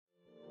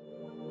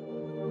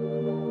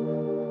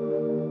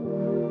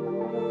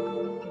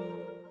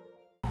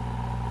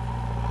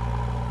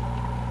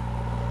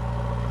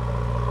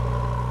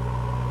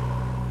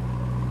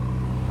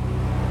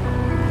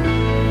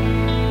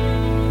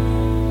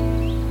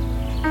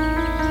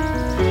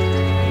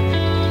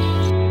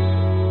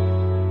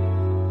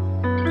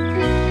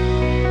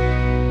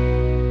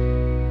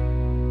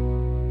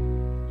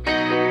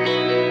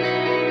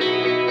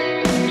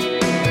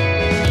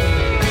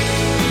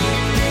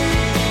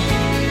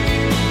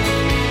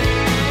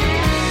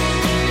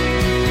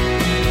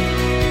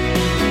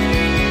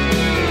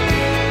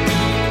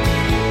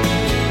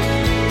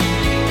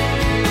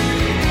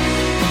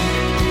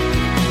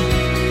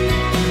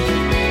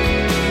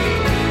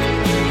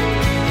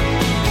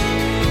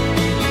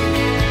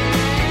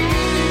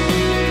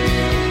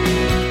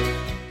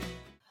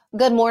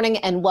Good morning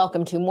and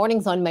welcome to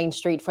Mornings on Main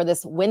Street for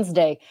this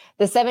Wednesday,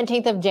 the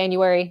 17th of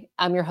January.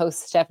 I'm your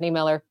host, Stephanie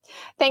Miller.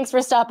 Thanks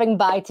for stopping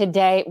by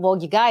today.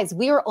 Well, you guys,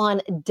 we are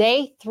on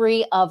day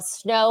 3 of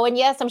snow. And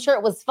yes, I'm sure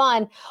it was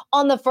fun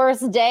on the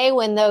first day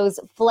when those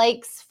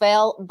flakes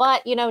fell.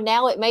 But,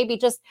 now it may be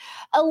just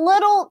a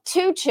little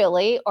too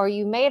chilly, or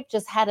you may have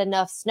just had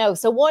enough snow.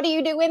 So what do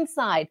you do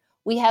inside?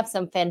 We have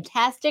some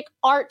fantastic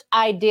art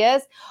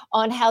ideas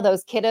on how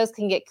those kiddos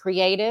can get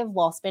creative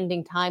while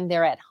spending time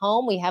there at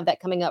home. We have that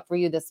coming up for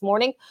you this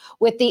morning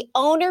with the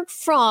owner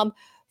from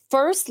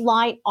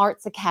Firstlight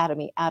Arts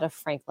Academy out of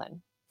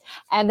Franklin.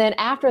 And then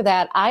after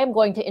that, I am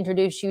going to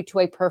introduce you to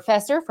a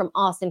professor from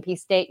Austin Peay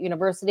State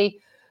University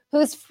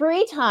whose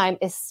free time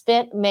is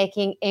spent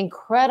making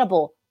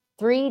incredible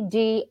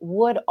 3D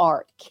wood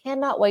art.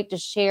 Cannot wait to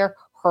share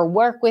her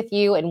work with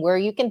you and where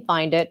you can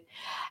find it.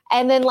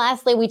 And then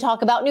lastly, we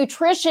talk about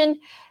nutrition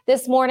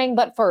this morning.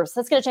 But first,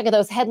 let's get a check of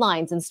those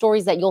headlines and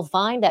stories that you'll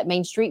find at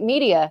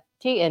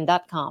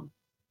mainstreetmediatn.com.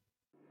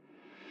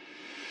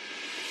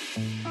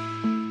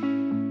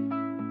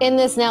 In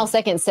this now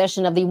second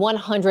session of the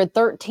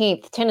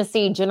 113th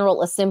Tennessee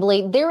General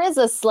Assembly, there is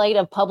a slate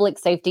of public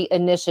safety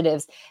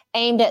initiatives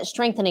aimed at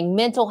strengthening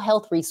mental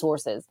health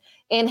resources,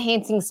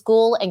 enhancing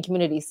school and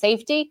community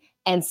safety,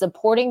 and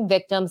supporting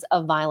victims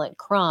of violent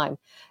crime.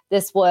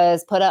 This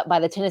was put up by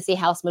the Tennessee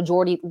House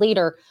Majority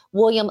Leader,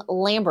 William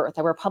Lamberth,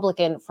 a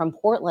Republican from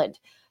Portland.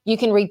 You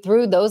can read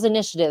through those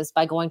initiatives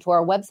by going to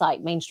our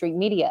website,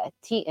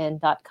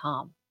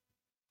 mainstreetmediatn.com.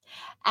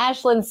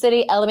 Ashland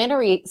City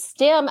Elementary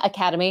STEM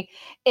Academy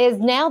is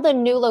now the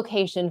new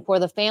location for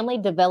the Family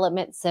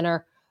Development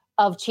Center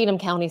of Cheatham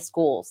County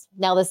Schools.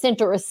 Now, the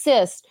center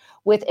assists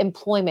with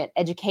employment,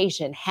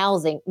 education,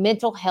 housing,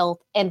 mental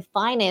health, and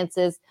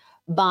finances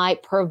by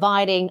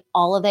providing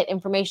all of that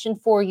information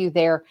for you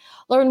there.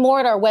 Learn more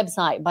at our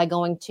website by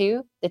going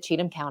to the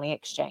Cheatham County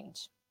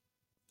Exchange.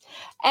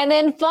 And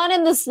then fun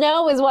in the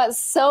snow is what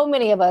so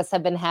many of us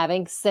have been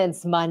having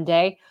since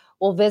Monday.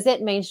 We'll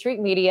visit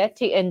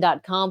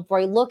mainstreetmediatn.com for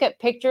a look at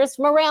pictures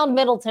from around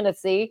Middle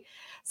Tennessee.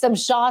 Some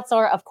shots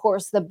are, of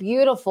course, the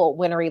beautiful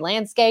wintry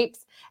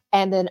landscapes,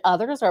 and then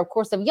others are, of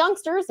course, of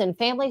youngsters and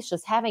families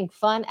just having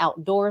fun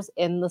outdoors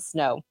in the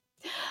snow.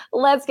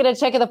 Let's get a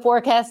check of the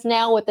forecast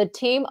now with the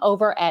team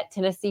over at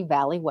Tennessee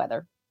Valley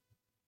Weather.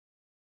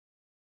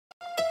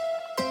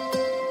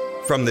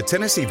 From the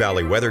Tennessee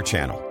Valley Weather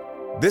Channel,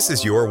 this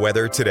is your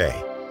weather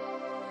today.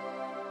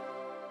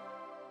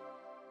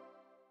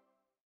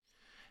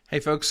 Hey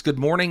folks, good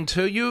morning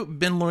to you.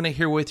 Ben Luna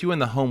here with you in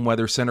the Home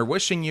Weather Center,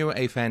 wishing you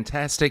a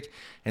fantastic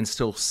and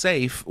still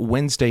safe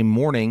Wednesday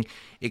morning.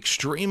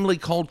 Extremely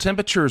cold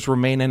temperatures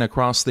remaining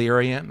across the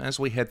area as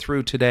we head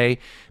through today.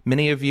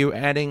 Many of you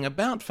adding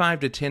about 5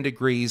 to 10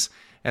 degrees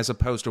as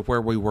opposed to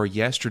where we were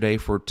yesterday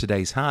for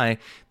today's high.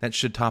 That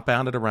should top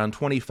out at around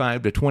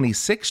 25 to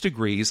 26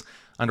 degrees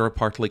under a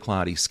partly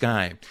cloudy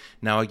sky.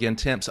 Now again,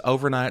 temps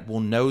overnight will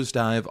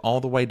nosedive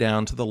all the way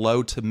down to the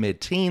low to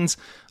mid-teens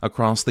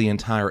across the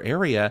entire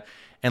area.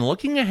 And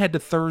looking ahead to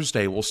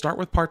Thursday, we'll start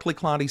with partly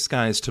cloudy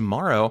skies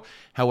tomorrow.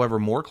 However,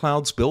 more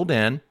clouds build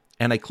in,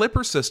 and a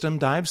clipper system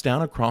dives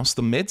down across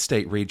the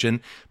mid-state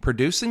region,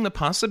 producing the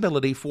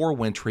possibility for a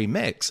wintry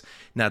mix.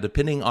 Now,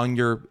 depending on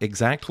your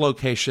exact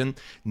location,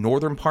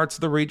 northern parts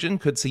of the region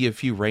could see a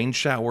few rain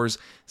showers,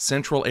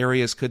 central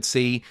areas could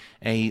see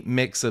a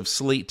mix of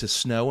sleet to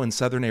snow, and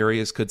southern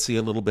areas could see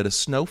a little bit of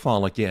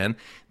snowfall again.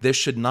 This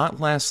should not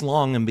last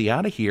long and be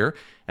out of here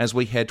as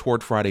we head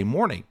toward Friday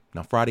morning.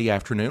 Now, Friday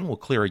afternoon will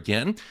clear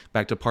again,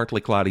 back to partly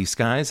cloudy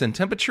skies, and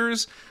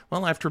temperatures,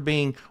 well, after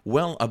being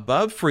well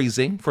above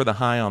freezing for the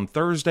high on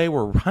Thursday,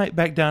 we're right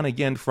back down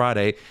again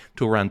Friday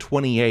to around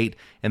 28,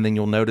 and then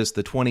you'll notice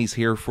the 20s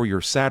here for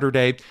your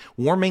Saturday.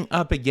 Warming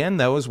up again,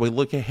 though, as we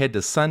look ahead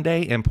to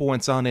Sunday and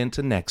points on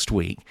into next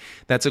week.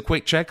 That's a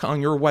quick check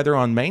on your weather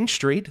on Main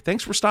Street.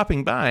 Thanks for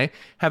stopping by.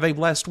 Have a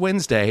blessed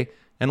Wednesday,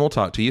 and we'll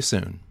talk to you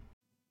soon.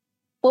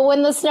 Well,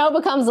 when the snow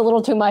becomes a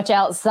little too much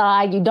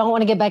outside, you don't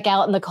want to get back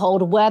out in the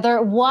cold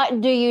weather.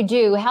 What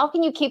do? How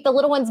can you keep the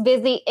little ones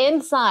busy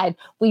inside?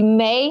 We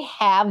may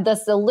have the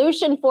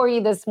solution for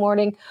you this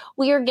morning.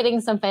 We are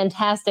getting some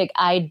fantastic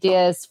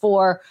ideas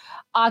for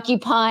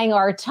occupying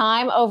our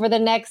time over the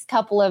next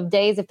couple of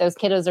days if those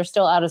kiddos are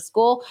still out of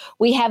school.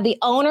 We have the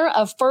owner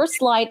of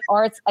Firstlight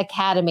Arts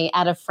Academy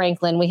out of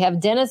Franklin. We have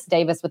Dennis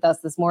Davis with us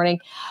this morning.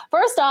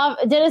 First off,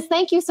 Dennis,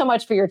 thank you so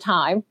much for your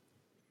time.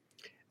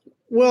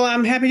 Well,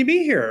 I'm happy to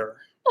be here.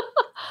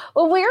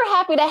 Well, we're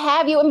happy to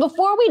have you. And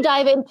before we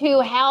dive into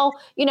how,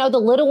 the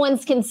little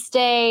ones can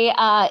stay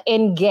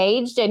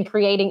engaged in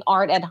creating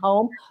art at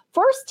home,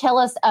 first tell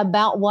us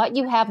about what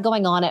you have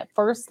going on at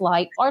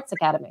Firstlight Arts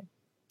Academy.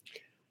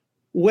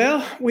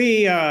 Well,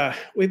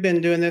 we've been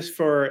doing this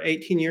for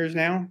 18 years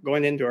now,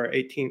 going into our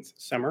 18th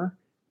summer.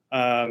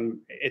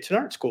 It's an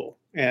art school,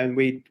 and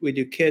we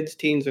do kids,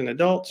 teens, and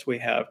adults. We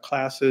have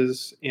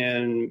classes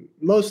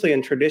mostly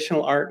in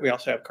traditional art. We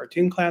also have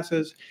cartoon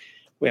classes.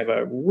 We have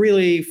a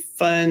really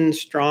fun,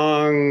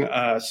 strong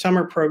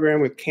summer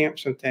program with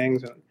camps and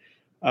things. And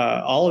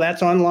all of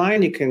that's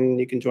online. You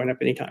can join up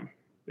anytime.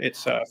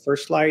 It's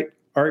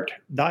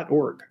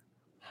firstlightart.org.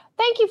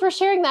 Thank you for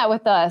sharing that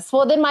with us.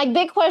 Well, then my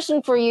big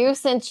question for you,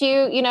 since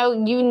you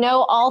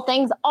know all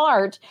things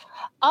art,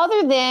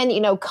 other than,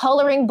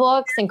 coloring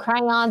books and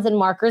crayons and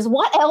markers,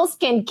 what else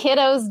can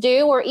kiddos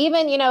do, or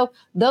even,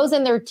 those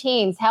in their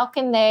teens? How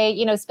can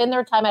they, spend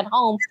their time at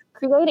home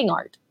creating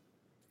art?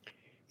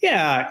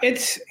 Yeah,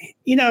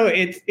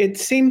 it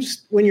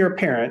seems when you're a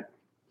parent,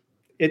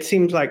 it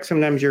seems like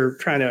sometimes you're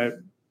trying to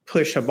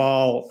push a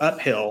ball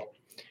uphill,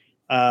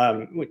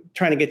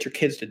 trying to get your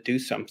kids to do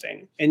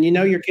something. And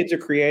your kids are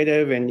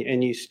creative,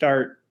 and you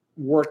start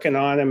working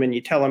on them, and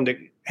you tell them to,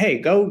 hey,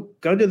 go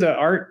to the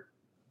art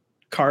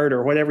cart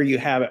or whatever you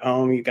have at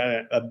home. You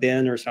got a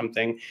bin or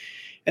something,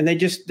 and they're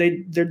just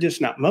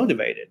not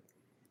motivated.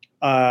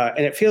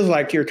 And it feels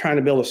like you're trying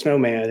to build a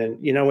snowman. And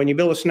when you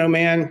build a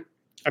snowman,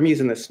 I'm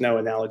using the snow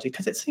analogy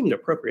because it seemed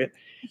appropriate.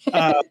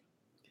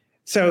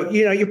 So,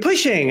 you're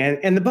pushing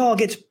and the ball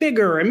gets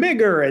bigger and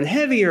bigger and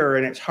heavier,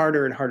 and it's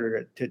harder and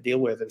harder to deal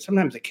with. And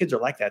sometimes the kids are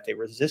like that. They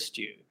resist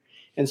you.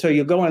 And so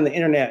you go on the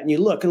internet and you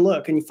look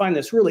and you find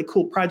this really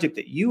cool project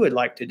that you would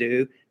like to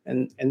do,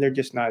 and they're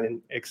just not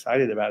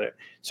excited about it.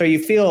 So you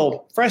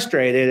feel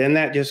frustrated, and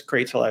that just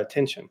creates a lot of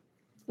tension.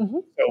 Mm-hmm.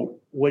 So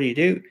what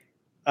do?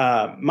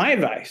 My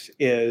advice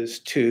is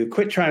to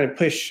quit trying to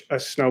push a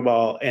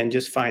snowball and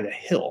just find a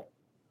hill.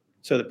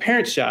 So the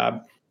parent's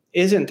job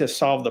isn't to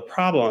solve the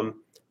problem,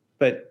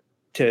 but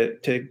to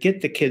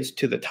get the kids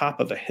to the top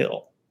of a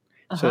hill.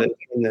 So that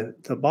when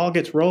the ball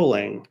gets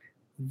rolling,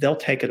 they'll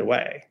take it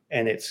away,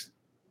 and it's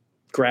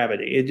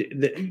gravity.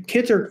 The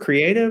kids are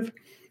creative.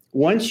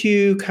 Once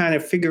you kind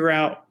of figure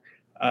out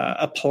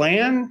a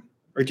plan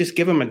or just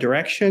give them a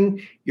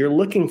direction, you're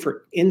looking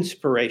for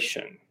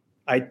inspiration,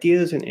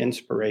 ideas and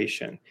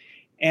inspiration.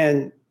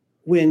 And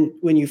when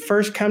you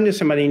first come to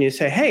somebody and you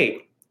say,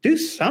 hey, do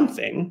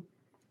something,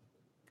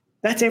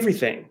 that's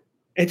everything.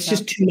 It's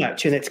just too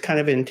much, and it's kind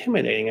of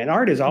intimidating. And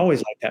art is always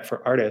like that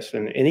for artists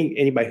and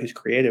anybody who's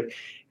creative.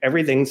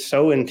 Everything's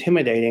so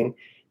intimidating,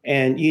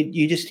 and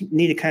you just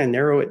need to kind of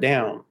narrow it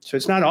down. So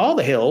it's not all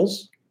the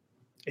hills,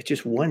 it's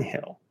just one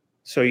hill.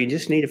 So you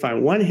just need to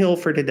find one hill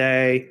for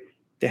today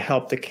to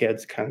help the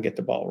kids kind of get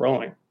the ball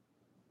rolling.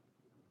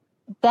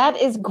 That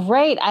is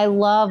great. I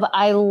love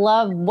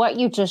what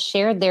you just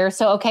shared there.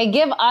 So, okay,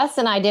 give us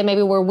an idea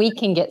maybe where we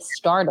can get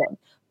started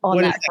on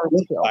what that does that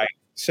look like?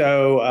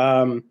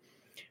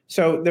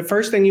 So the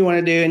first thing you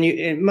want to do,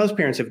 and most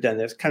parents have done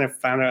this, kind of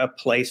found a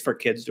place for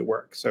kids to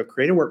work. So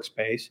create a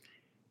workspace,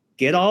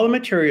 get all the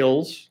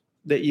materials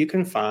that you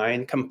can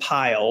find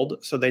compiled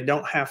so they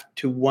don't have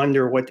to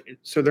wonder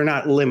so they're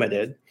not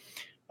limited.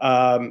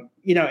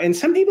 And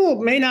some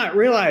people may not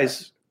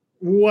realize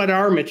what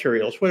are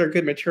materials, what are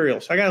good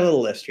materials. So I got a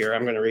little list here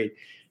I'm going to read.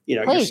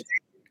 Your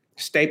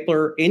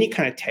stapler, any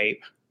kind of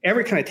tape,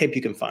 every kind of tape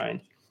you can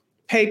find,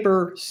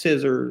 paper,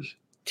 scissors,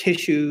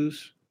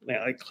 tissues,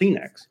 like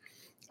Kleenex.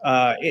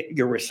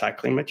 Your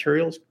recycling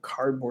materials,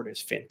 cardboard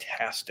is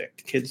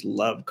fantastic. Kids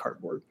love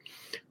cardboard.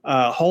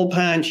 Hole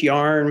punch,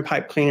 yarn,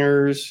 pipe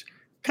cleaners,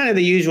 kind of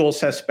the usual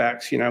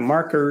suspects,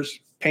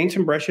 markers, paints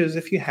and brushes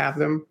if you have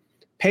them.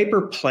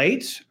 Paper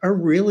plates are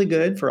really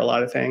good for a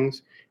lot of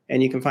things,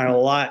 and you can find a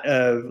lot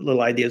of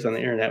little ideas on the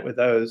internet with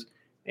those.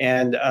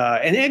 And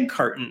egg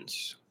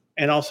cartons,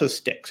 and also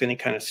sticks, any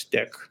kind of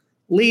stick.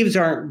 Leaves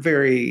aren't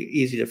very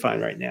easy to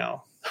find right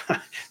now.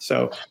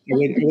 So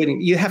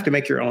you have to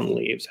make your own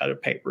leaves out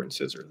of paper and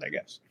scissors, I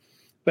guess.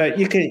 But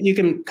you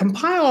can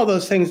compile all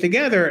those things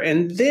together,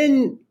 and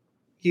then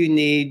you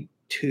need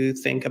to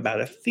think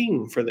about a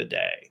theme for the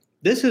day.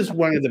 This is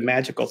one of the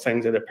magical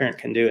things that a parent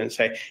can do and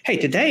say, hey,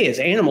 today is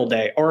Animal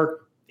Day, or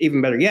even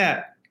better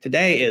yet,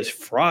 today is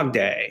Frog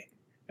Day,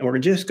 and we're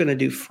just going to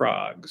do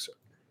frogs.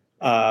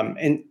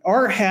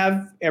 Or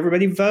have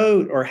everybody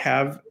vote, or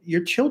have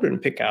your children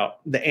pick out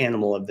the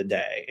animal of the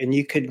day. And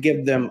you could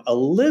give them a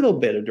little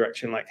bit of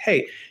direction, like,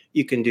 hey,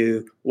 you can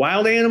do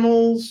wild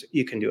animals,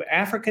 you can do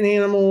African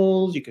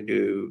animals, you can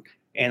do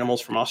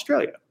animals from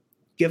Australia.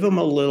 Give them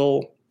a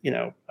little,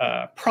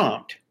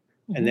 prompt,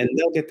 and then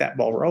they'll get that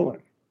ball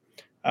rolling.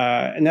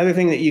 Another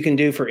thing that you can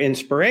do for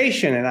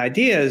inspiration and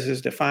ideas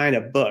is to find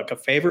a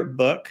favorite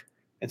book,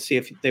 and see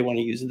if they want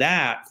to use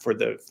that for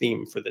the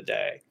theme for the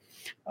day.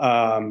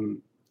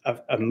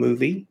 A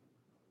movie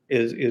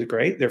is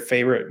great. Their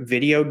favorite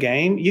video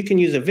game. You can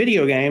use a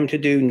video game to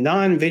do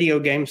non-video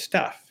game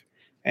stuff.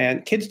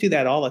 And kids do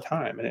that all the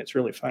time, and it's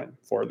really fun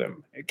for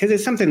them because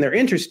it's something they're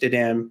interested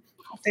in.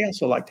 They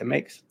also like to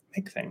make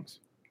things.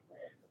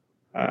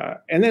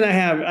 And then I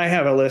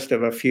have a list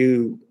of a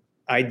few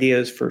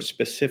ideas for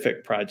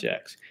specific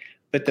projects.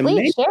 But the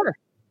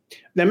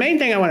main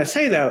thing I want to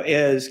say, though,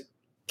 is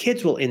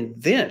kids will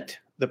invent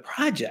the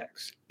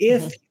projects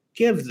if you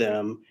give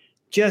them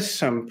just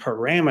some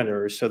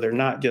parameters, so they're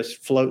not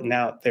just floating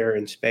out there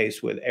in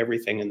space with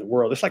everything in the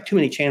world. It's like too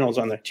many channels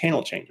on the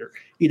channel changer.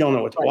 You don't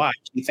know what to watch.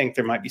 You think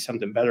there might be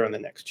something better on the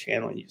next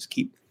channel, and you just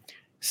keep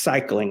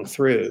cycling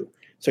through.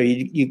 So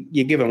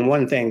you give them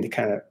one thing to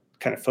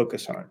kind of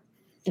focus on.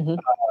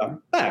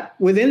 But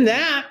within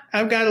that,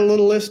 I've got a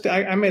little list.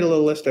 I made a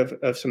little list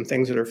of some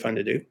things that are fun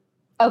to do.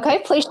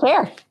 Okay, please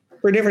share.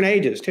 For different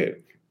ages, too.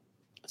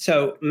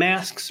 So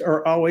masks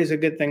are always a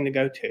good thing to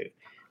go to.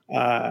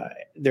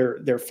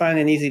 They're fun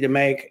and easy to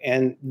make,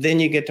 and then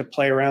you get to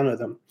play around with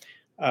them.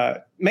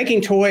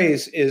 Making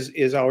toys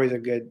is always a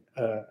good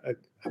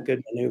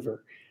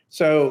maneuver.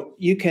 So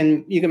you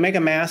can make a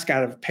mask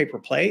out of paper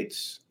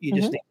plates. You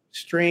just need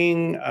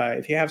string.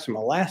 If you have some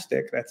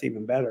elastic, that's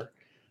even better.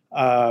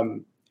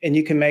 And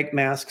you can make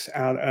masks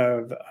out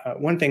of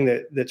one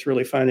thing that's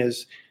really fun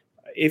is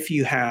if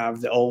you have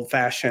the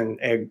old-fashioned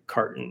egg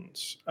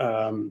cartons.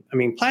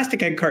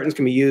 Plastic egg cartons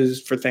can be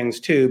used for things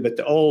too, but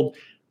the old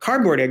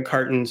cardboard egg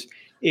cartons,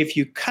 if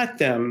you cut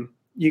them,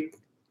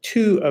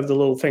 two of the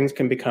little things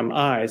can become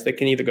eyes. They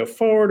can either go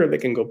forward or they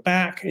can go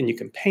back, and you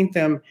can paint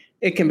them.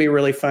 It can be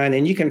really fun,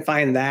 and you can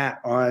find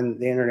that on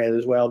the internet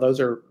as well. Those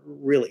are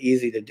really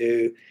easy to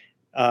do.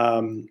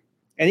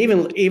 And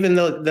even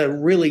though the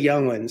really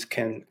young ones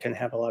can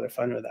have a lot of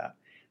fun with that.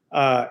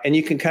 And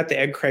you can cut the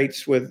egg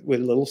crates with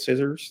little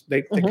scissors.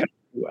 They cut really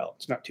well.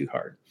 It's not too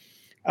hard.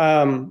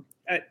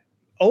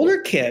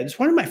 Older kids,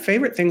 one of my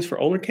favorite things for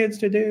older kids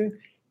to do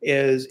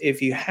is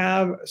if you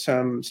have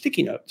some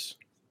sticky notes,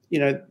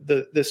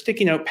 the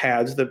sticky note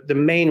pads, the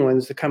main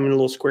ones that come in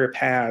little square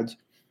pads.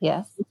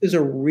 Yes. This is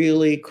a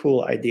really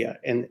cool idea.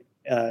 And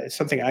it's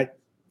something I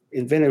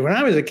invented when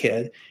I was a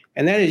kid.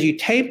 And that is you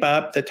tape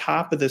up the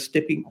top of the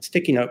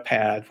sticky note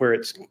pad where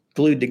it's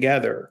glued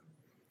together.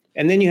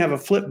 And then you have a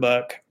flip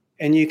book,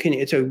 and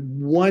it's a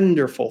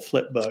wonderful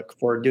flip book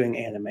for doing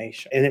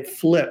animation. And it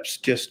flips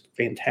just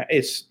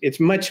fantastic.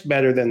 It's much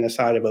better than the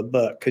side of a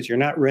book because you're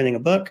not renting a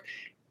book,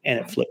 and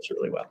it flips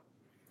really well.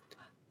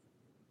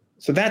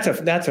 So that's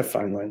a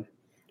fun one.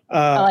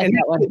 I like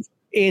that one.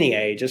 Any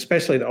age,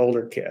 especially the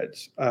older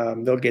kids,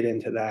 they'll get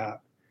into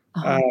that.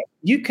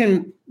 You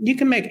can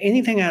make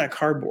anything out of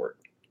cardboard.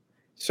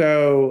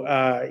 So,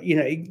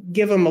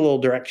 give them a little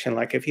direction.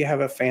 Like if you have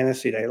a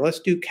fantasy day,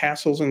 let's do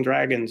Castles and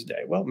Dragons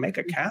Day. Well, make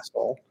a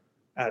castle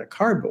out of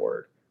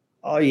cardboard.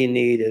 All you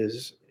need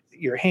is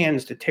your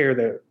hands to tear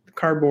the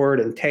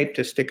cardboard and tape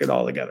to stick it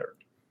all together.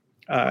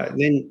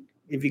 Then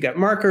if you got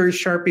markers,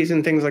 Sharpies,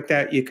 and things like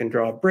that, you can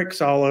draw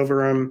bricks all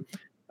over them.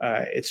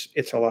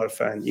 It's a lot of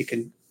fun.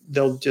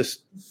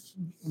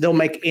 They'll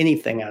make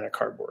anything out of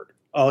cardboard.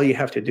 All you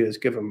have to do is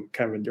give them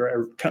kind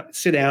of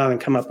sit down and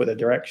come up with a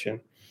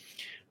direction.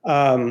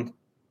 Paper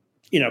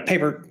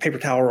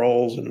towel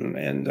rolls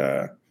and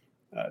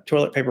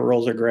toilet paper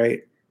rolls are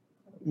great.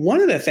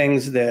 One of the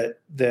things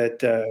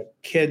that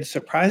kids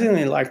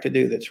surprisingly like to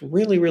do that's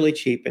really, really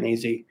cheap and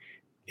easy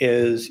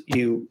is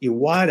you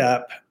wad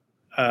up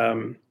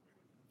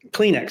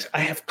Kleenex.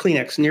 I have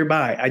Kleenex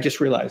nearby. I just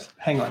realized.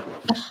 Hang on.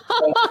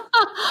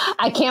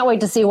 I can't wait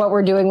to see what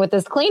we're doing with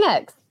this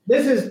Kleenex.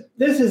 This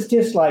is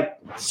just like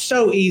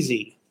so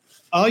easy.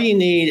 All you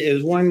need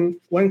is one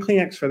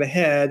Kleenex for the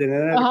head and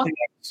another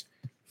Kleenex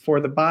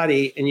for the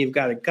body, and you've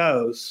got a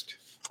ghost.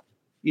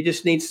 You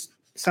just need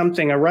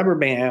a rubber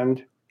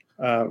band.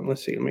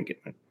 Let's see. Let me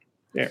get it.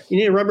 There. You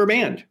need a rubber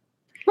band.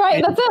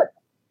 Right. That's it.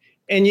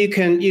 And you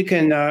can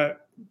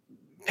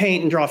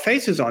paint and draw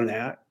faces on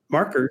that.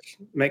 Markers,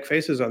 make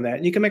faces on that.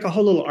 And you can make a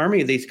whole little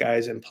army of these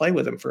guys and play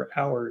with them for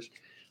hours.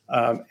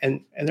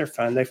 And they're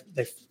fun. They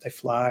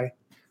fly.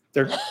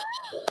 They're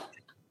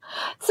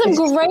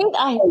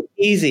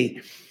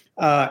easy.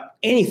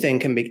 Anything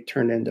can be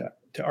turned into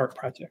art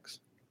projects.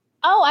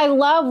 Oh, I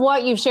love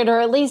what you've shared,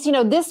 or at least,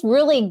 this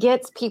really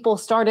gets people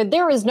started.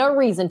 There is no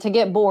reason to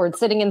get bored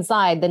sitting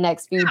inside the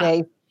next few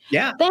days.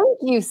 Yeah. Thank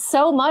you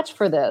so much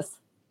for this.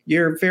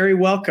 You're very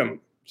welcome.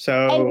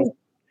 So, and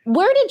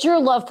where did your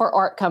love for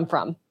art come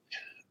from?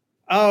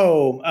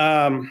 Oh,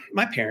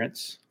 my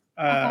parents.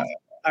 I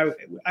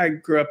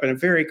grew up in a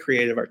very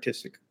creative,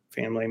 artistic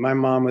family. My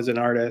mom was an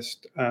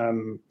artist.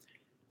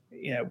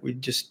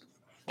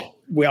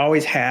 We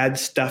always had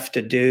stuff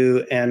to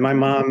do. And my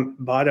mom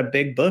bought a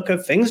big book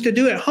of things to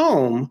do at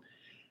home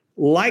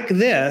like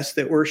this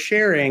that we're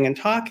sharing and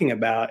talking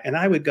about. And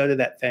I would go to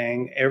that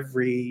thing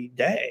every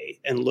day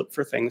and look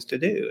for things to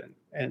do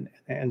and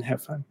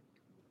have fun.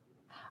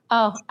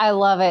 Oh, I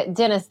love it.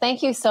 Dennis,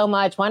 thank you so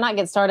much. Why not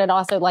get started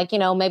also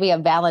maybe a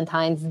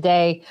Valentine's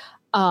Day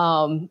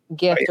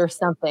gift or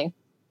something,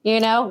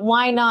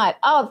 why not?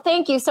 Oh,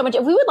 thank you so much.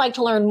 If we would like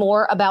to learn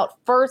more about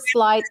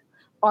Firstlight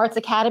Arts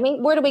Academy,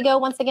 where do we go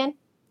once again?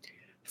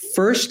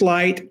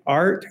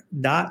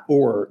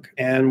 Firstlightart.org,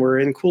 and we're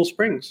in Cool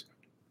Springs.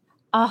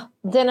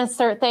 Dennis,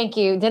 sir, thank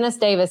you. Dennis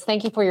Davis,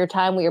 thank you for your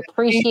time. We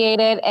appreciate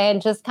it,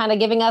 and just kind of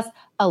giving us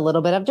a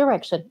little bit of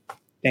direction.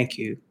 Thank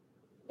you.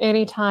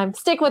 Anytime.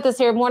 Stick with us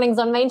here, Mornings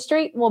on Main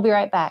Street. We'll be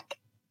right back.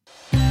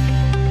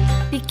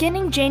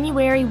 Beginning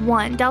January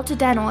 1, Delta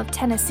Dental of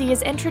Tennessee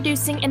is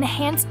introducing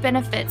enhanced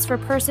benefits for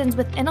persons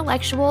with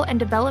intellectual and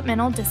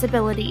developmental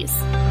disabilities.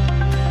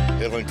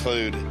 It'll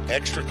include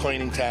extra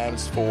cleaning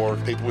times for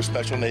people with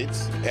special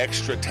needs,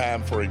 extra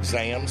time for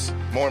exams.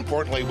 More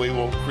importantly, we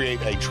will create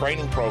a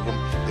training program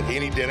that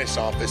any dentist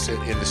office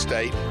in the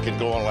state can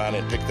go online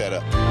and pick that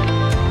up.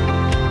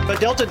 At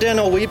Delta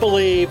Dental, we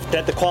believe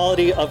that the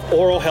quality of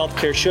oral health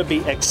care should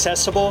be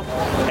accessible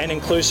and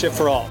inclusive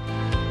for all.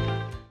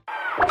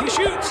 He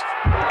shoots,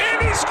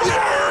 and he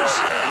scores!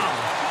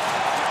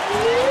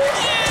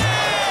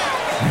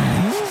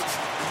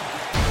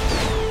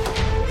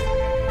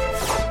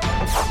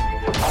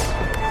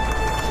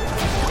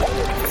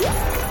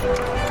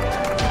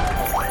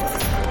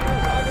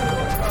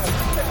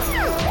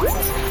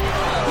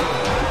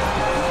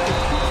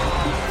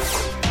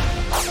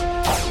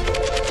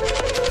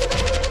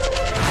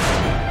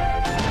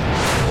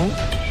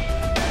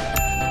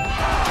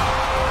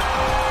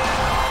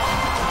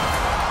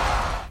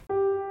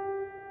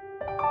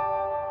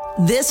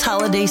 This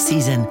holiday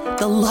season,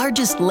 the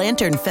largest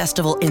lantern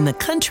festival in the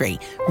country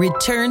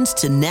returns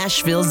to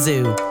Nashville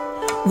Zoo.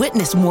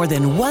 Witness more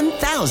than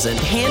 1,000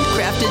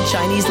 handcrafted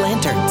Chinese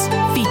lanterns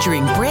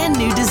featuring brand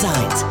new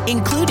designs,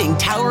 including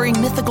towering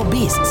mythical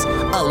beasts,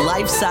 a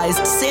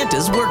life-sized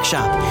Santa's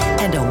workshop,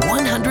 and a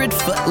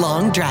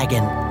 100-foot-long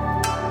dragon.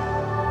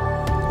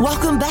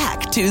 Welcome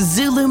back to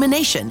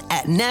Zoolumination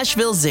at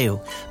Nashville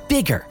Zoo.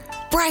 Bigger,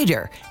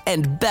 brighter,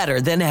 and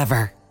better than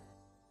ever.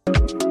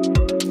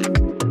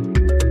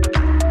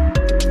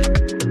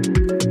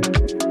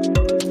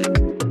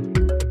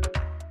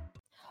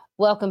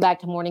 Welcome back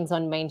to Mornings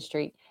on Main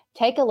Street.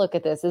 Take a look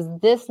at this. Is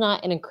this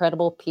not an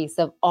incredible piece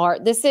of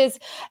art? This is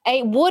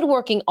a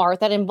woodworking art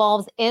that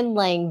involves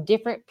inlaying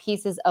different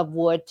pieces of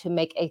wood to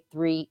make a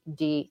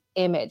 3D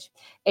image.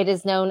 It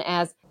is known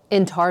as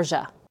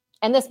intarsia.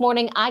 And this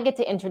morning, I get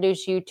to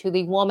introduce you to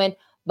the woman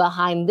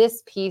behind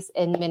this piece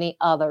and many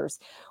others.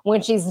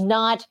 When she's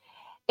not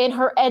in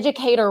her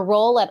educator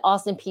role at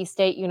Austin Peay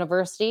State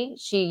University,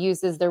 she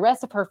uses the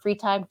rest of her free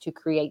time to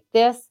create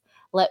this.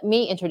 Let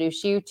me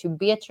introduce you to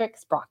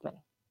Beatrix Brockman.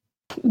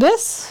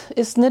 This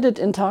is knitted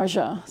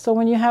intarsia. So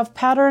when you have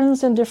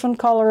patterns in different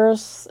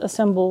colors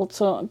assembled,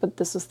 but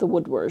this is the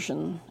wood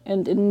version.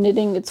 And in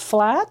knitting, it's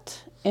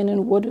flat, and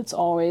in wood, it's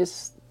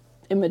always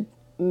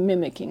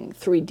mimicking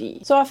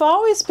 3D. So I've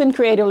always been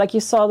creative, like you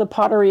saw the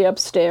pottery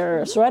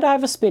upstairs, right? I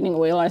have a spinning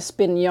wheel, I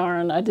spin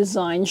yarn, I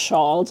design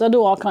shawls, I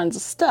do all kinds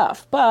of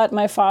stuff. But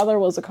my father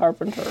was a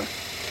carpenter.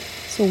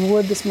 So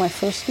wood is my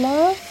first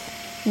love.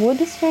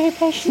 Wood is very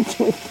patient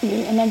with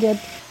me, and I get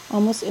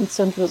almost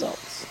instant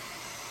results.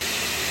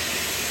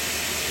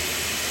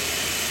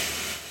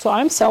 So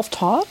I'm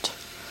self-taught.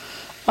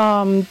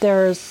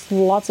 There's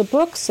lots of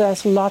books,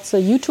 there's lots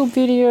of YouTube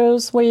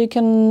videos where you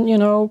can,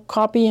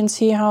 copy and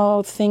see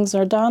how things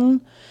are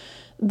done.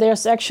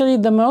 There's actually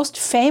the most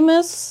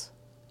famous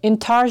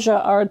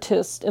intarsia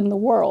artist in the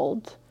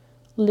world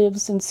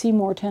lives in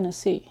Seymour,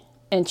 Tennessee.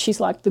 And she's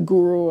like the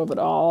guru of it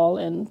all.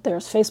 And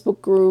there's Facebook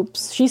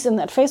groups. She's in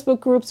that Facebook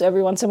groups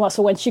every once in a while.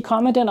 So when she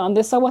commented on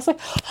this, I was like,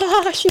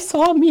 she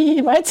saw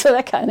me, right? So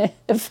that kind of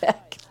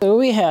effect. So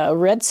we have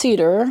red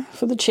cedar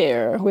for the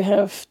chair. We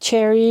have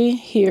cherry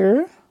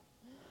here.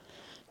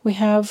 We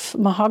have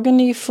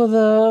mahogany for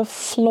the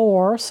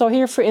floor. So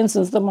here, for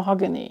instance, the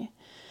mahogany.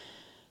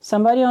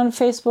 Somebody on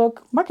Facebook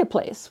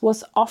Marketplace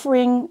was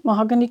offering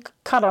mahogany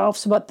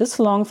cutoffs about this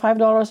long,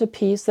 $5 a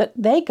piece, that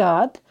they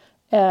got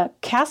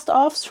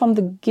cast-offs from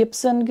the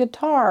Gibson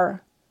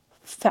guitar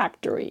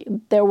factory.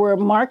 There were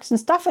marks and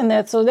stuff in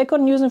that, so they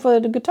couldn't use them for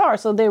the guitar,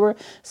 so they were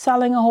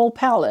selling a whole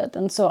pallet.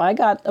 And so I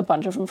got a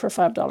bunch of them for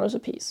 $5 a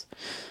piece.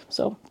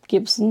 So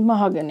Gibson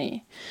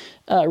mahogany.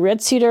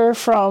 Red cedar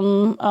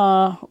from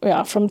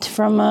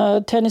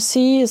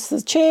Tennessee is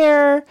the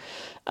chair.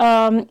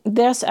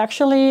 There's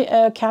actually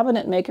a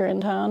cabinet maker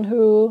in town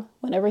who,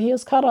 whenever he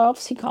has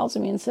cutoffs, he calls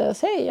me and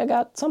says, "Hey, I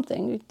got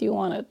something. Do you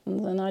want it?"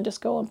 And then I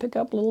just go and pick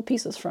up little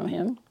pieces from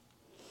him.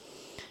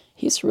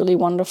 He's really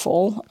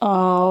wonderful.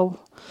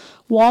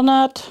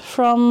 Walnut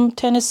from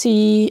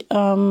Tennessee,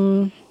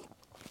 and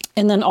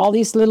then all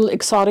these little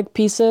exotic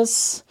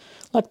pieces,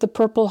 like the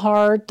Purple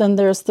Heart. Then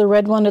there's the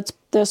red one.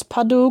 There's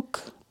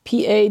Padauk,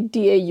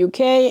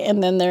 P-A-D-A-U-K,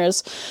 and then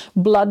there's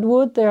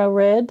Bloodwood. They are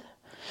red.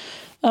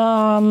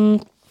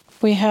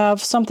 We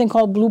have something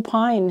called blue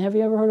pine. Have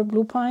you ever heard of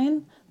blue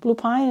pine? Blue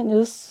pine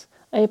is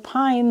a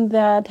pine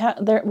that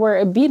where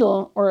a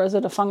beetle, or is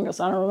it a fungus?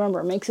 I don't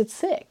remember. Makes it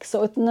sick.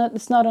 So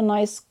it's not a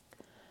nice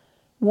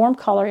warm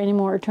color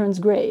anymore. It turns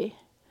gray.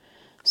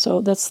 So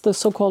that's the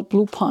so-called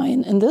blue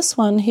pine. And this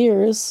one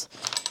here is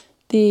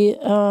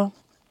this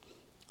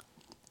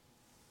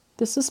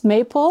is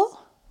maple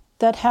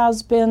that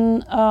has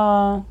been.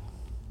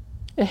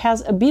 It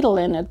has a beetle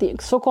in it, the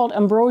so-called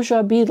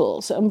ambrosia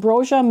beetle. So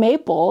ambrosia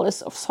maple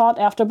is sought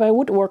after by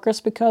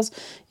woodworkers because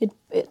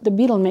the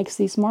beetle makes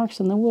these marks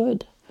in the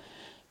wood.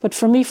 But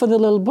for me, for the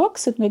little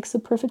books, it makes the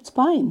perfect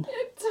spine.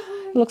 It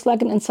looks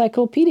like an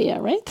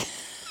encyclopedia, right?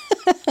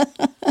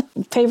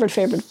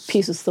 Favorite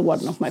piece is the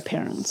one of my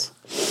parents.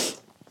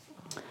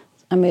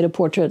 I made a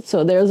portrait.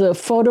 So there's a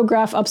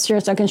photograph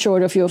upstairs. I can show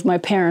it a few of my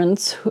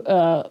parents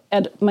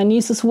at my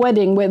niece's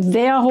wedding, where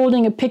they are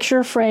holding a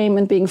picture frame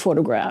and being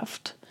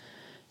photographed.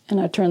 And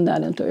I turned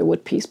that into a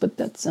wood piece, but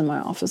that's in my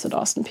office at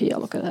Austin Peay. I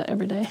look at that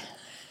every day.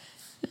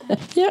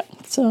 Yeah,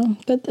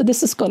 but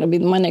this is going to be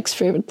my next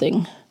favorite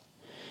thing.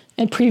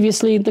 And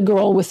previously, the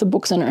girl with the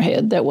books in her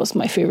head. That was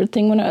my favorite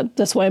thing.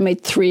 That's why I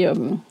made 3 of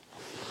them.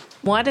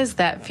 What is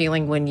that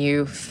feeling when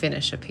you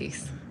finish a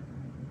piece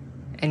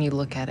and you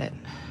look at it?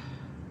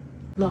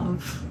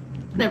 Love.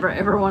 Never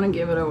ever want to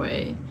give it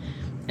away.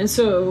 And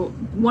so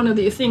one of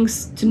the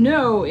things to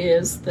know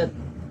is that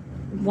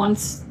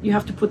once you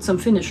have to put some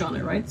finish on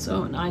it, right?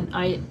 So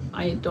I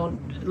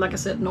don't, like I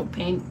said, no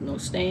paint, no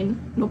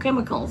stain, no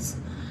chemicals.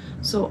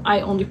 So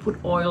I only put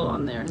oil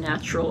on there,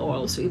 natural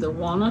oil. So either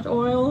walnut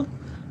oil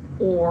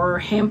or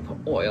hemp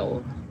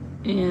oil.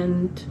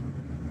 And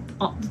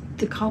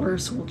the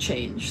colors will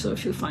change. So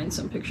if you find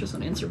some pictures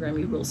on Instagram,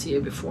 you will see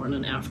a before and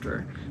an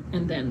after.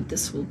 And then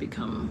this will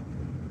become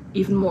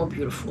even more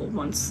beautiful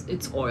once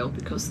it's oiled,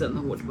 because then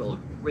the wood will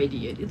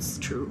radiate its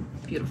true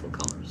beautiful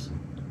colors.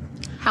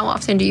 How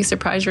often do you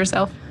surprise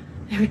yourself?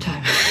 Every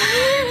time.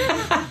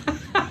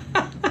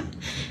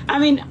 I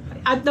mean,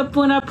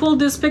 when I pulled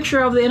this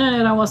picture off the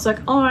internet, I was like,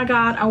 oh my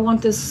God, I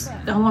want this,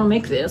 I want to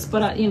make this.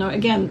 But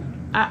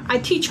I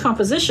teach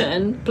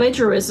composition.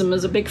 Plagiarism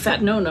is a big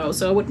fat no-no,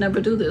 so I would never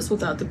do this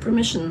without the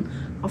permission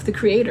of the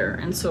creator.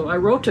 And so I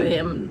wrote to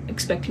him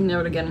expecting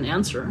never to get an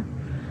answer.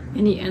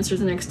 And he answers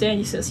the next day and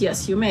he says,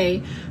 yes, you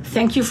may.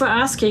 Thank you for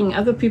asking.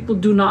 Other people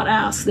do not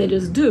ask, they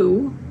just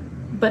do.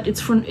 But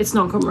it's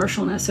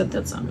non-commercial. And I said,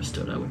 that's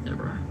understood. I would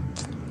never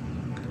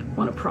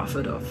want to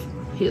profit of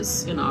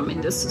his,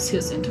 this is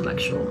his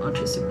intellectual,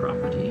 artistic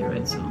property,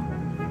 right? So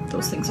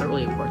those things are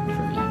really important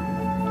for me.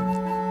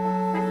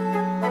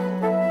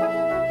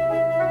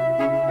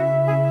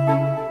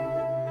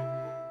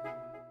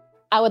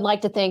 I would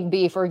like to thank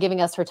Bea for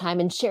giving us her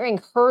time and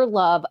sharing her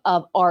love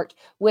of art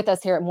with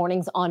us here at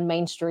Mornings on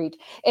Main Street.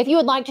 If you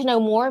would like to know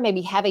more,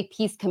 maybe have a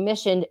piece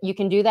commissioned, you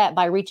can do that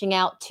by reaching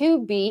out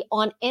to Bea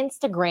on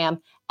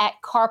Instagram at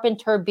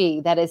Carpenter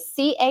Bea. That is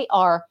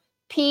CarpenTarbea.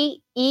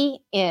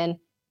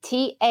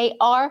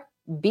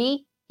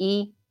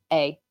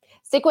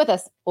 Stick with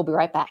us. We'll be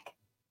right back.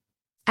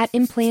 At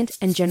Implant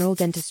and General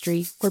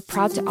Dentistry, we're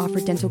proud to offer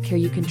dental care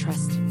you can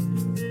trust.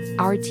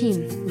 Our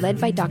team, led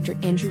by Dr.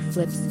 Andrew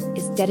Flips,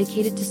 is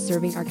dedicated to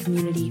serving our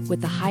community with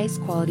the highest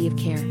quality of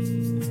care.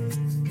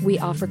 We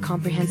offer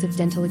comprehensive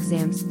dental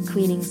exams,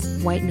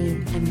 cleanings,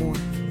 whitening, and more.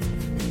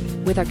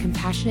 With our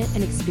compassionate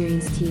and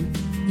experienced team,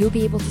 you'll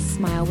be able to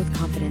smile with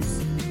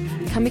confidence.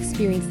 Come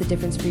experience the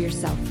difference for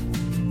yourself.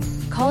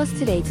 Call us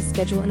today to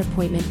schedule an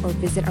appointment or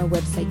visit our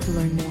website to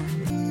learn more.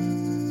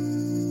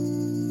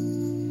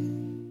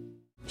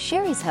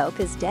 Sherry's Hope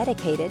is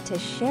dedicated to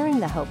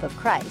sharing the hope of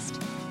Christ,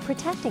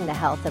 protecting the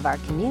health of our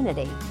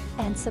community,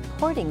 and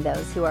supporting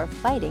those who are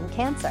fighting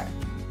cancer.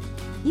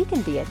 You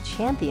can be a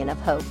champion of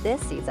hope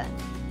this season.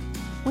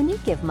 When you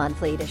give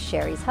monthly to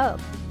Sherry's Hope,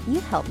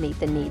 you help meet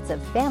the needs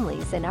of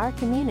families in our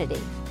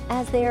community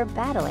as they are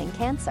battling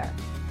cancer.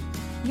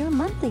 Your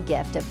monthly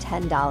gift of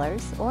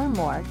 $10 or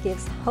more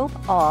gives hope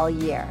all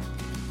year.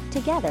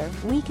 Together,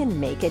 we can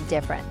make a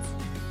difference.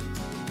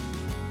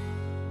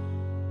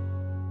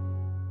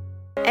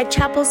 At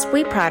Chapels,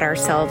 we pride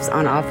ourselves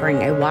on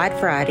offering a wide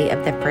variety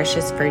of the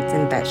freshest fruits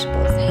and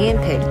vegetables,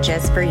 handpicked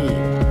just for you.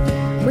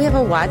 We have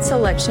a wide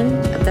selection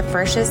of the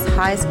freshest,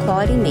 highest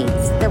quality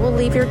meats that will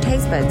leave your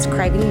taste buds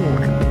craving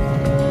more.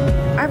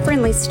 Our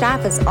friendly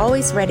staff is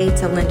always ready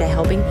to lend a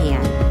helping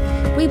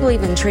hand. We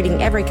believe in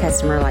treating every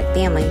customer like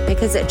family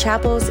because at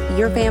Chapels,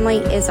 your family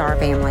is our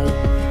family.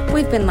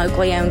 We've been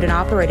locally owned and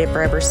operated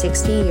for over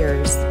 60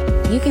 years.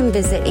 You can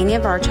visit any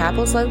of our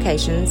Chapels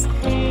locations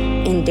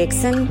in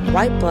Dixon,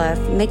 White Bluff,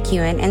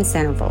 McEwen, and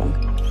Centerville.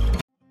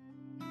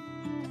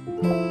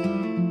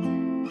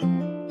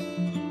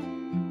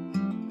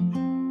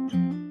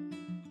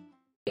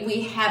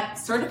 We have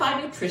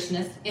certified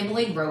nutritionist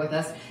Emily Rowe with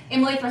us.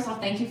 Emily, first off,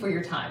 thank you for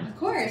your time. Of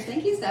course.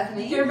 Thank you,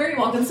 Stephanie. You're very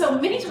welcome. So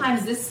many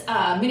times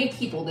many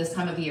people this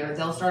time of year,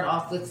 they'll start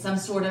off with some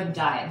sort of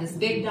diet. This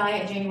big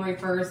diet, January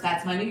 1st,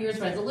 that's my New Year's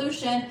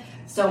resolution,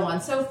 so on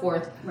and so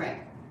forth.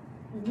 Right.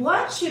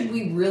 What should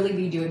we really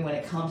be doing when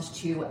it comes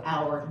to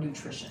our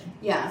nutrition?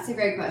 Yeah, it's a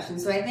great question.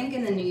 So I think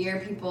in the new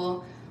year,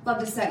 people love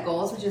to set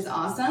goals, which is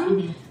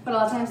awesome, but a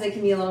lot of times they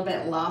can be a little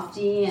bit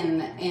lofty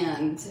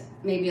and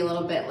maybe a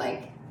little bit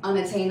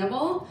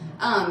unattainable.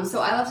 So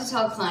I love to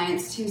tell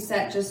clients to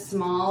set just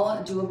small,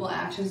 doable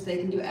actions they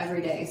can do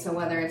every day. So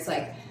whether it's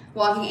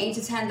walking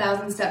 8,000 to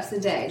 10,000 steps a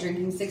day,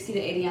 drinking 60 to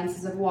 80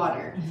 ounces of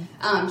water.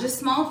 Just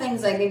small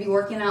things like maybe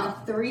working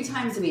out 3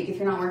 times a week if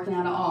you're not working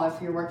out at all.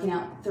 If you're working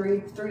out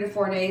 3 to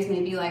 4 days,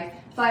 maybe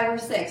 5 or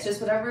 6.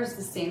 Just whatever is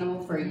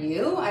sustainable for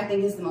you, I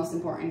think is the most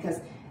important. Because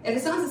if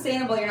it's not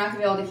sustainable, you're not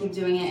going to be able to keep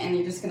doing it, and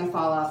you're just going to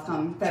fall off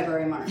come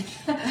February, March.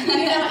 And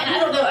I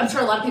don't know, I'm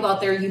sure a lot of people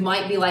out there, you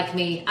might be like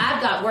me. I've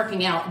got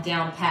working out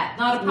down pat.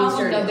 Not a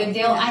problem, no big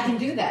deal. Yeah. I can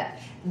do that.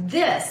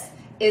 This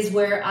is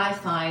where I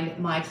find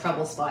my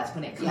trouble spots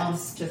when it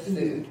comes to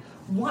food.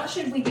 What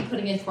should we be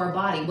putting into our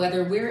body,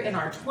 whether we're in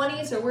our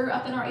 20s or we're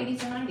up in our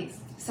 80s or 90s?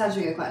 Such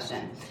a good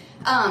question.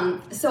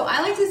 So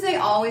I like to say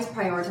always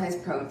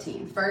prioritize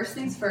protein. First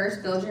things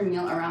first, build your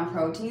meal around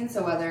protein.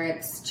 So whether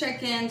it's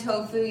chicken,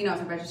 tofu, if you're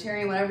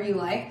vegetarian, whatever you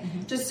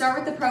like, just start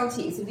with the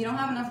protein. So if you don't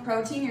have enough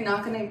protein, you're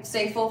not going to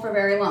stay full for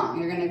very long.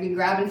 You're going to be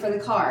grabbing for the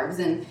carbs,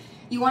 and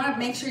you want to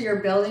make sure you're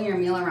building your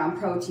meal around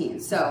protein.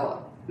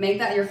 So make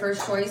that your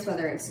first choice,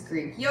 whether it's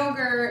Greek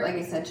yogurt, like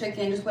I said,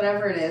 chicken, just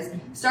whatever it is.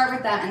 Start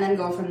with that and then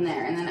go from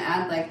there. And then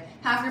add like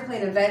half your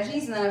plate of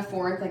veggies and then a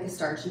fourth like a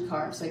starchy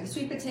carb. So like a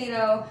sweet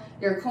potato,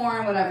 your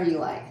corn, whatever you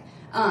like.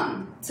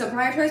 So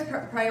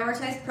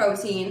prioritize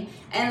protein.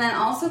 And then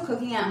also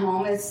cooking at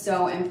home is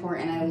so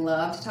important. I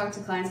love to talk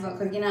to clients about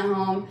cooking at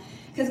home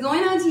because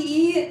going out to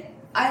eat,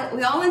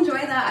 we all enjoy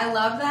that. I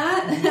love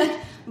that.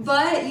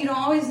 But you don't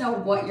always know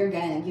what you're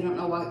getting. You don't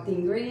know what the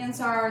ingredients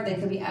are. They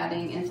could be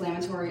adding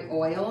inflammatory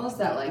oils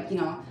that that you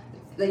don't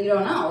know. Like you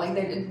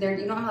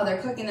don't know how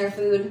they're cooking their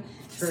food.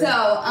 True.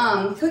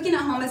 So cooking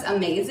at home is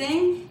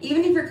amazing.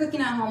 Even if you're cooking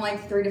at home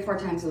like 3 to 4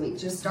 times a week,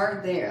 just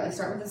start there. Like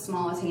start with a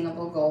small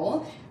attainable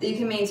goal that you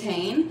can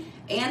maintain.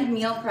 And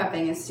meal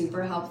prepping is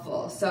super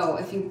helpful. So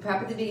if you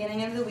prep at the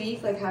beginning of the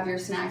week, like have your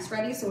snacks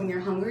ready. So when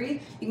you're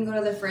hungry, you can go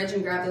to the fridge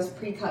and grab those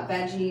pre-cut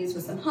veggies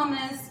with some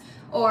hummus.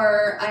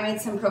 Or I made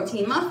some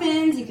protein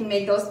muffins. You can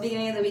make those at the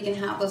beginning of the week and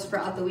have those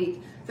throughout the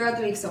week.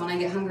 So when I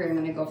get hungry, I'm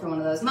going to go for one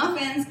of those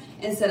muffins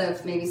instead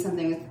of maybe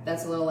something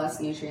that's a little less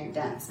nutrient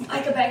dense.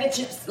 Like a bag of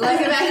chips.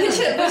 Like a bag of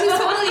chips, which is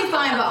totally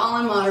fine, but all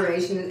in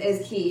moderation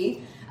is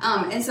key.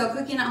 And so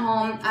cooking at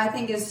home, I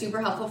think, is super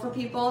helpful for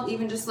people.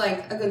 Even just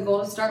like a good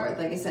goal to start with.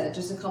 Like I said,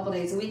 just a couple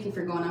days a week. If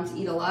you're going out to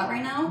eat a lot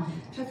right now,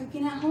 try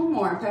cooking at home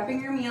more.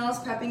 Prepping your meals,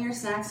 prepping your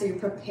snacks so you're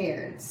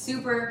prepared.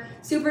 Super,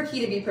 super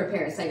key to be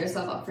prepared. Set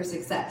yourself up for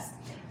success.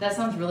 That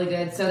sounds really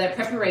good. So that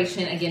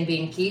preparation, again,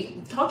 being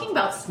key. Talking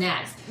about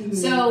snacks.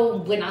 So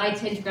when I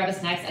tend to grab a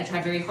snacks, I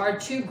try very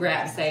hard to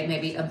grab, say,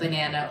 maybe a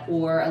banana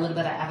or a little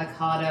bit of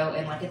avocado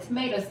and like a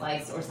tomato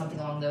slice or something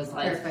along those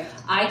lines. Perfect.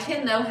 I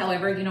tend, though,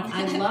 however, I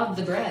love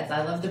the breads.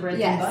 I love the breads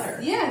and butter.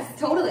 Yes,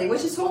 totally,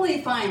 which is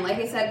totally fine. Like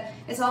I said,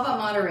 it's all about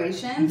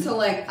moderation. So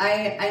like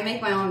I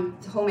make my own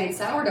homemade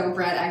sourdough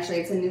bread, actually.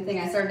 It's a new thing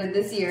I started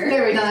this year.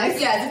 Very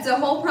nice. Yes, it's a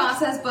whole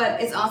process,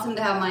 but it's awesome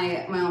to have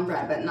my own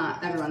bread, but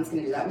not everyone's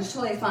going to do that, which is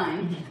totally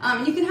fine.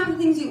 You can have the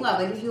things you love.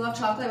 Like if you love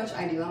chocolate, which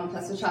I do, I'm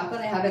obsessed with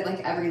chocolate. I have it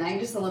like every night,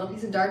 just a little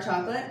piece of dark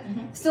chocolate.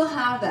 Still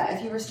have that.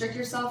 If you restrict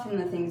yourself from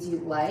the things you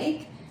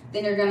like,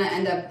 then you're going to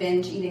end up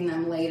binge eating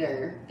them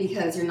later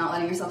because you're not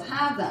letting yourself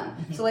have them.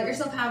 So let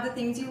yourself have the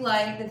things you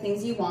like, the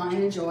things you want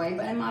and enjoy,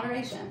 but in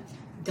moderation.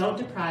 Don't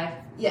deprive,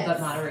 but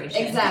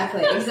moderation.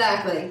 Exactly,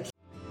 exactly.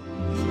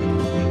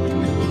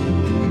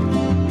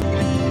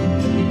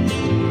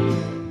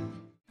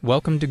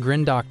 Welcome to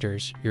Grin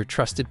Doctors, your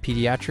trusted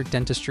pediatric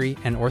dentistry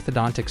and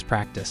orthodontics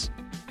practice.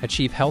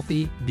 Achieve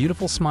healthy,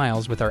 beautiful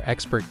smiles with our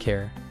expert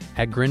care.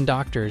 At Grin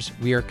Doctors,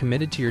 we are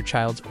committed to your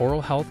child's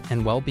oral health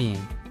and well-being.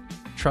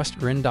 Trust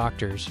Grin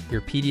Doctors, your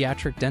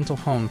pediatric dental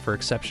home for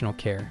exceptional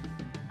care.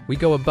 We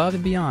go above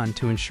and beyond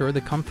to ensure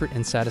the comfort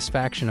and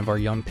satisfaction of our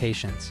young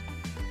patients.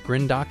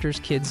 Grin Doctors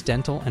Kids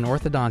Dental and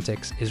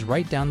Orthodontics is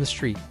right down the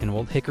street in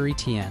Old Hickory,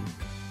 TN.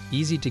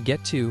 Easy to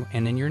get to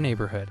and in your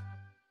neighborhood.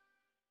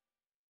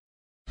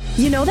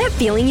 You know that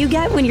feeling you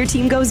get when your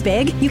team goes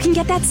big? You can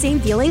get that same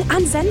feeling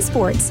on Zen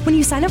Sports. When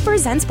you sign up for a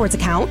Zen Sports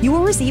account, you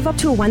will receive up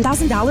to a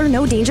 $1,000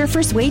 no-danger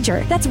first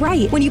wager. That's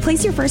right. When you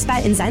place your first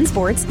bet in Zen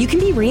Sports, you can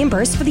be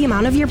reimbursed for the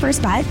amount of your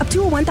first bet up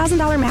to a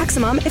 $1,000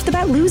 maximum if the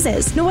bet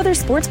loses. No other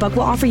sportsbook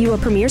will offer you a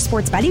premier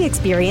sports betting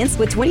experience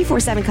with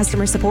 24/7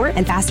 customer support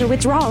and faster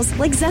withdrawals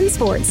like Zen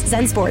Sports.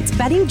 Zen Sports.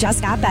 Betting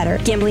just got better.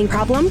 Gambling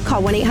problem?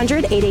 Call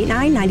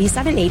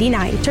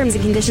 1-800-889-9789. Terms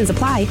and conditions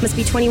apply. Must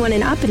be 21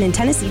 and up and in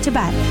Tennessee to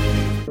bet.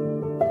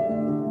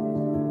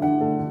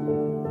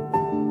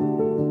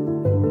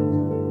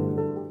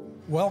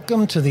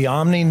 Welcome to the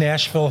Omni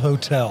Nashville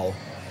Hotel.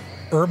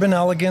 Urban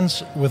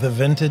elegance with a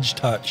vintage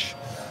touch.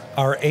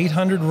 Our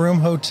 800-room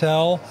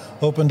hotel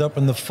opened up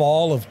in the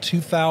fall of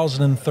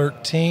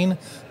 2013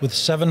 with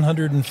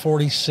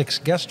 746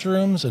 guest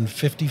rooms and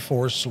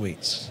 54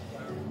 suites.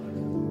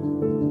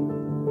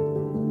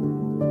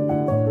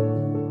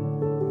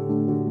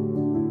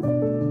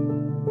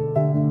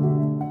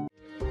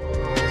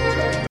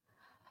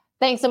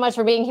 Thanks so much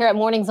for being here at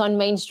Mornings on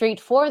Main Street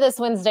for this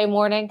Wednesday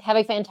morning. Have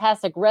a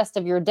fantastic rest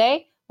of your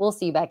day. We'll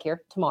see you back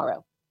here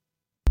tomorrow.